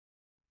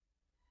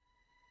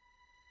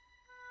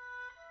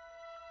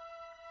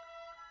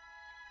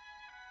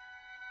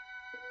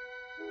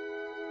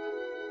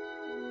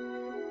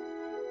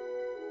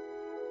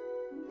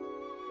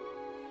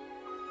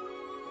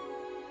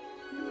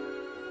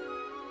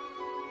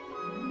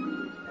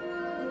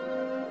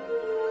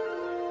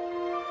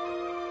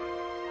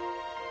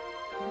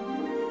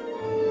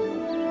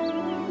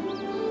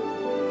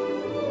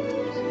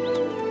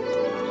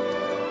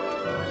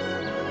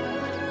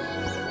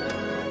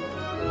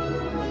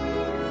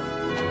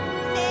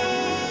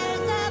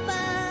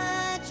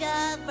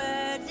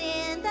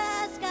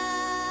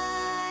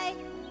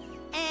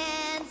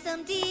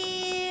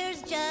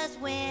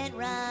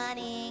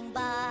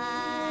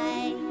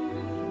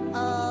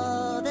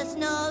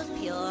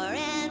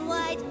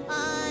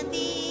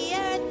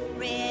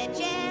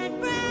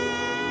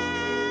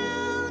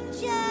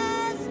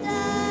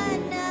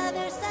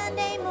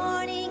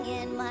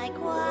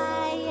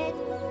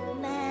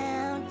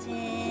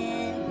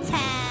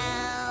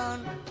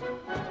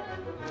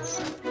The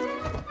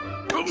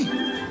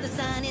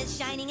sun is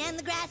shining and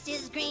the grass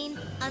is green.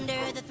 Under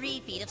the 3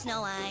 feet of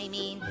snow, I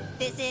mean.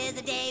 This is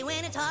a day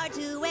when it's hard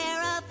to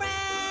wear a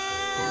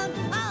frown.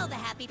 All the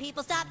happy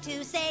people stop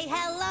to say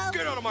hello.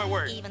 Get out of my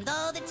way! Even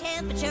though the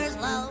temperature's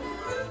low.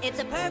 It's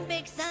a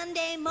perfect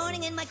Sunday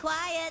morning in my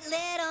quiet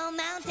little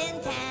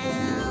mountain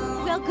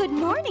town. Well, good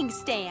morning,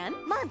 Stan.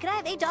 Mom, can I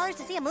have $8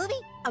 to see a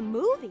movie? A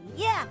movie?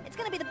 Yeah, it's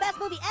gonna be the best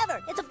movie ever.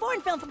 It's a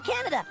foreign film from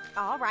Canada.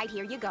 All right,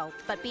 here you go.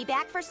 But be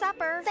back for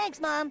supper. Thanks,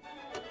 Mom.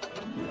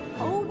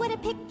 Oh, what a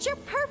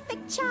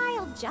picture-perfect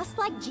child. Just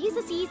like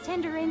Jesus, he's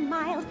tender and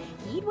mild.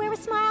 He'd wear a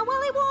smile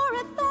while he wore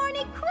a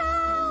thorny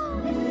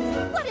crown.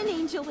 What an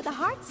angel with a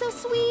heart so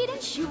sweet and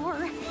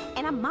sure,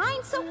 and a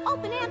mind so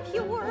open and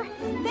pure.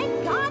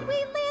 Thank God we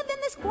live in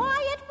this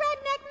quiet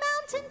redneck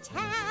mountain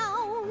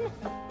town.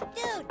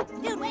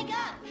 Dude, wake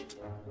up!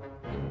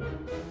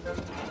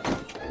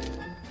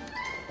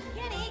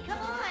 Kenny, come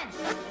on!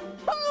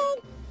 Oh!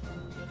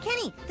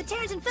 Kenny, the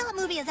Terrence and Phillip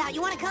movie is out.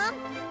 You wanna come?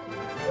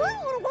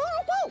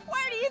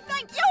 Where do you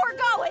think you're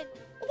going?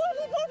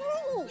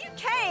 You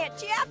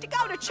can't. You have to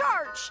go to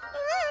church.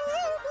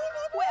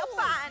 Well,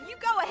 fine. You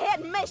go ahead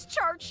and miss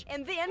church,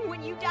 and then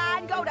when you die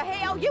and go to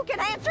hell, you can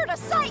answer to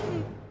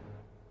Satan.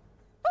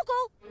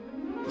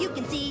 You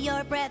can see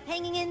your breath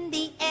hanging in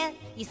the air.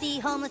 You see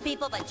homeless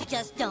people, but you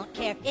just don't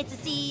care. It's a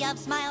sea of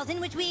smiles in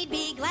which we'd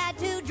be glad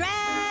to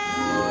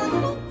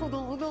drown.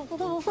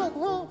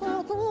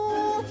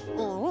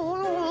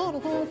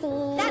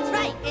 That's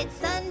right, it's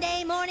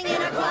Sunday morning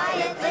in our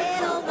quiet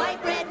little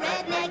white bread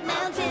redneck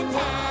mountain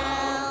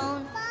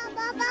town.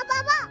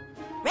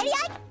 Ready,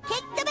 Ike?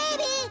 Kick the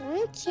baby!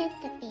 Kick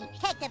the baby.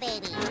 Kick the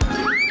baby.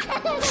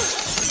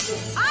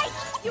 Ike,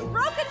 you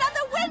broke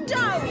another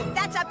window!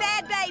 That's a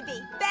bad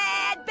baby.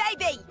 Bad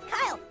baby.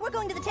 Kyle, we're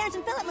going to the Terrence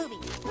and Phillip movie.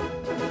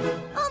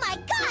 Oh my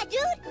God,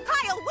 dude!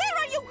 Kyle, where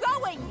are you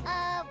going?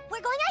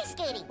 We're going ice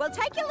skating. Well,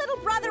 take your little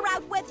brother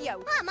out with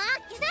you. Ma,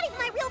 he's not even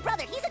my real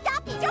brother. He's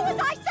adopted. Do as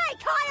I say,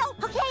 Kyle!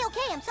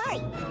 Okay, I'm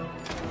sorry.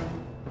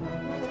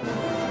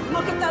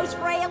 Look at those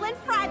frail and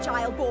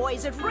fragile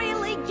boys. It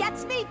really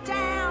gets me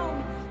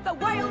down. The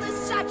world is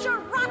such a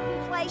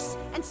rotten place,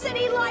 and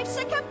city life's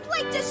a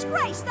complete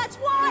disgrace. That's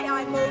why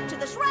I moved to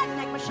this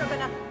redneck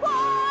Meshuggah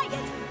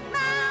quiet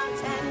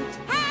mountain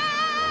town.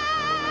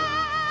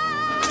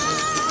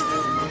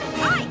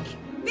 Ike,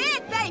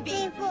 big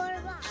baby.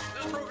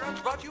 This program's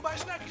brought to you by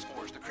Snacky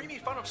S'mores, the creamy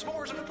fun of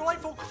s'mores and a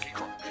delightful cookie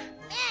crunch.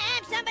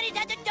 Somebody's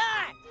at the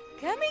door.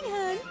 Coming,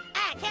 hun.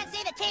 I can't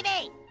see the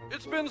TV.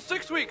 It's been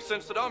 6 weeks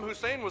since Saddam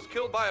Hussein was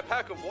killed by a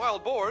pack of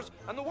wild boars,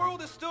 and the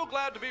world is still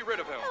glad to be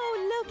rid of him.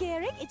 Oh, look,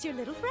 Eric, it's your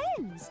little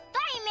friends.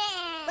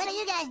 Fireman! What are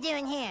you guys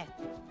doing here?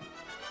 Oh,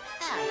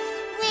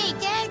 sweet,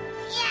 dude.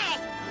 Yes.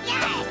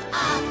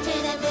 Off to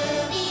the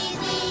movies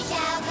we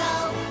shall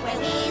go, where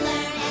we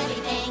learn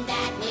everything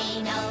that we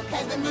know.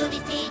 'Cause the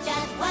movies teach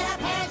us what our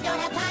parents don't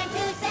have time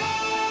to say.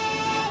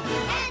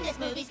 And this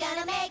movie's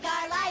gonna make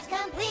our lives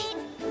complete.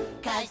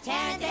 'Cause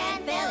Terrence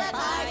and Phillip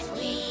are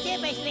sweet.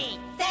 Super sweet.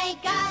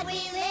 Thank God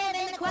we live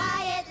in the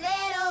quiet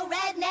little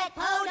redneck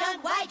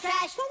podunk white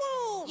trash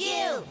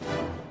U.S.A.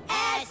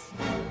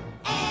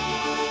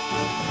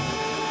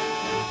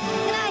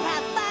 Can I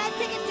have 5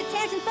 tickets to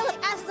Terrence and Phillip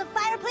Asses of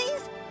Fire,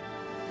 please?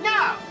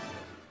 No!